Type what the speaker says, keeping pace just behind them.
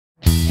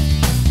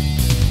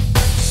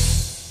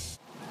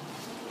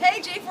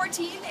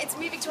J-14, it's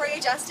me,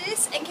 Victoria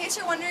Justice. In case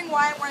you're wondering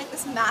why I'm wearing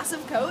this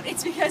massive coat,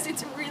 it's because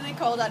it's really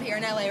cold out here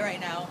in LA right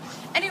now.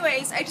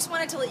 Anyways, I just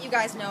wanted to let you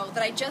guys know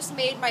that I just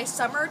made my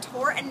summer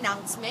tour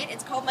announcement.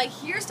 It's called my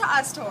Here's to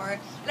Us tour,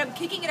 and I'm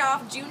kicking it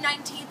off June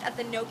 19th at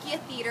the Nokia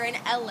Theater in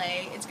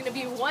LA. It's going to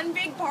be one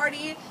big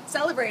party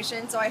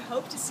celebration, so I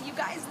hope to see you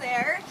guys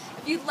there.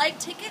 If you'd like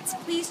tickets,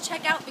 please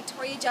check out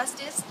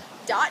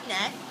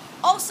victoriajustice.net.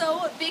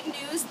 Also, big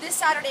news, this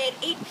Saturday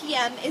at 8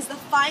 p.m. is the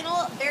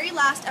final, very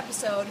last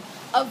episode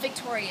of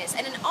Victorious.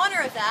 And in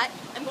honor of that,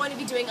 I'm going to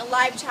be doing a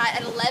live chat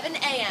at 11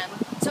 a.m.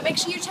 So make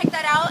sure you check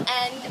that out,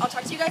 and I'll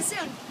talk to you guys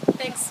soon.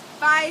 Thanks.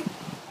 Bye.